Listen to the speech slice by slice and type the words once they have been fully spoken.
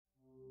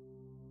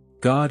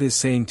God is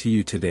saying to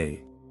you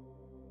today,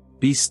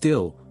 be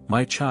still,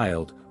 my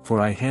child, for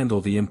I handle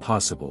the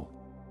impossible.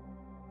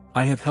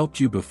 I have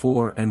helped you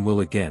before and will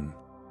again.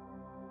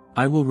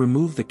 I will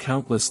remove the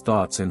countless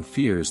thoughts and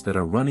fears that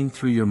are running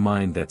through your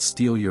mind that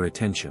steal your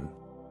attention.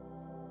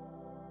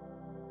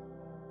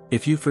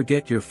 If you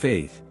forget your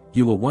faith,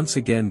 you will once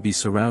again be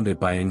surrounded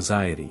by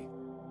anxiety.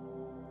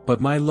 But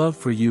my love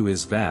for you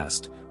is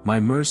vast, my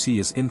mercy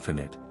is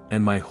infinite,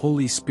 and my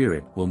Holy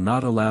Spirit will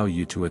not allow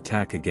you to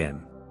attack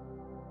again.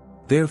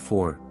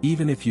 Therefore,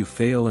 even if you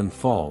fail and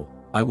fall,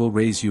 I will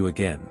raise you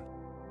again.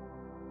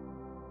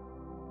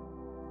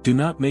 Do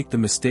not make the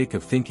mistake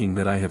of thinking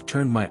that I have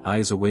turned my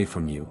eyes away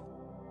from you.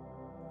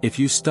 If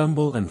you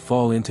stumble and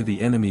fall into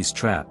the enemy's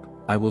trap,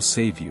 I will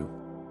save you.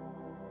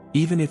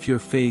 Even if your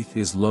faith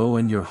is low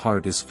and your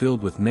heart is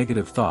filled with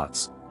negative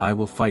thoughts, I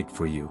will fight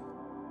for you.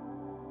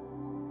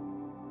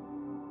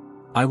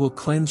 I will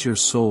cleanse your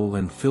soul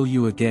and fill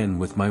you again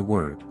with my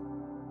word.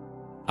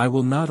 I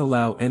will not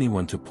allow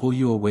anyone to pull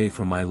you away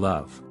from my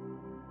love.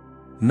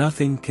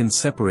 Nothing can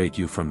separate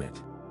you from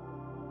it.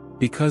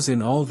 Because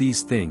in all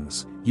these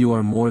things, you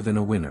are more than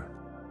a winner.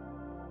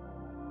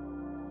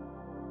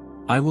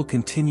 I will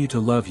continue to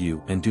love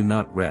you and do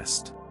not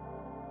rest.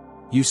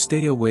 You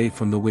stay away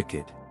from the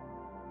wicked.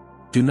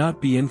 Do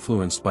not be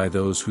influenced by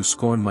those who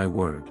scorn my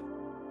word.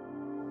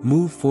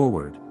 Move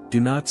forward, do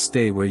not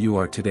stay where you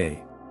are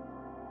today.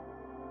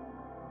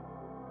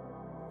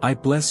 I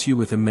bless you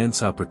with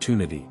immense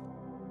opportunity.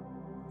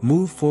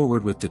 Move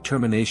forward with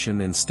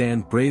determination and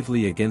stand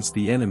bravely against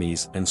the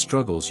enemies and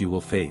struggles you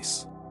will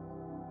face.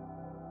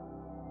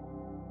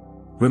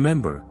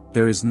 Remember,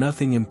 there is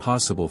nothing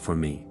impossible for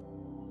me.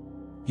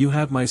 You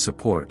have my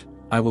support,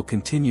 I will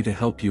continue to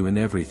help you in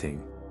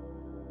everything.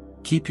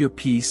 Keep your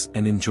peace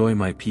and enjoy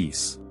my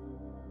peace.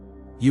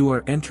 You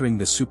are entering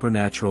the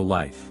supernatural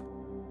life.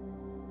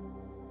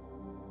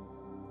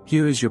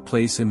 Here is your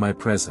place in my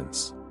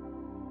presence.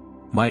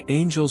 My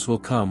angels will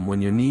come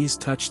when your knees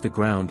touch the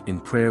ground in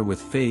prayer with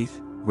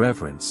faith,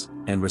 reverence,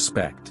 and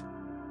respect.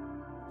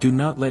 Do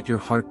not let your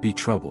heart be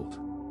troubled.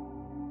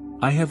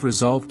 I have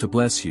resolved to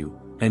bless you,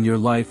 and your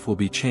life will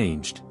be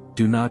changed,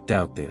 do not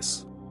doubt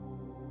this.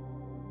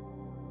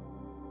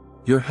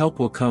 Your help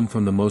will come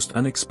from the most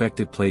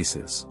unexpected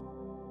places.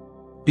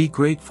 Be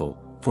grateful,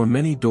 for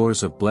many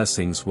doors of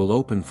blessings will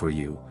open for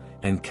you,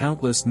 and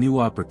countless new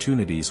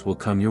opportunities will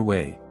come your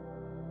way.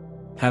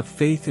 Have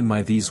faith in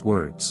these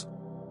words.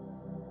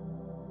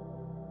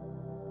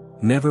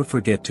 Never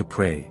forget to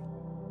pray.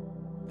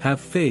 Have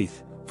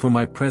faith, for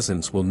my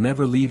presence will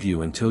never leave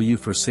you until you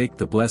forsake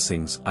the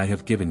blessings I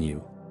have given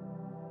you.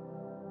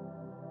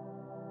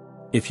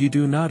 If you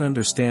do not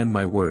understand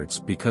my words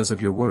because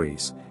of your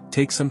worries,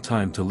 take some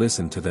time to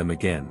listen to them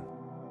again.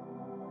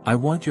 I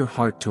want your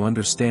heart to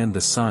understand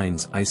the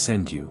signs I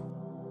send you.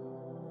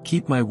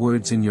 Keep my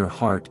words in your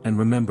heart and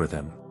remember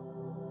them.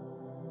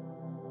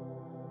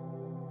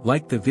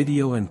 Like the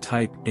video and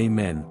type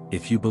Amen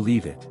if you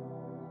believe it.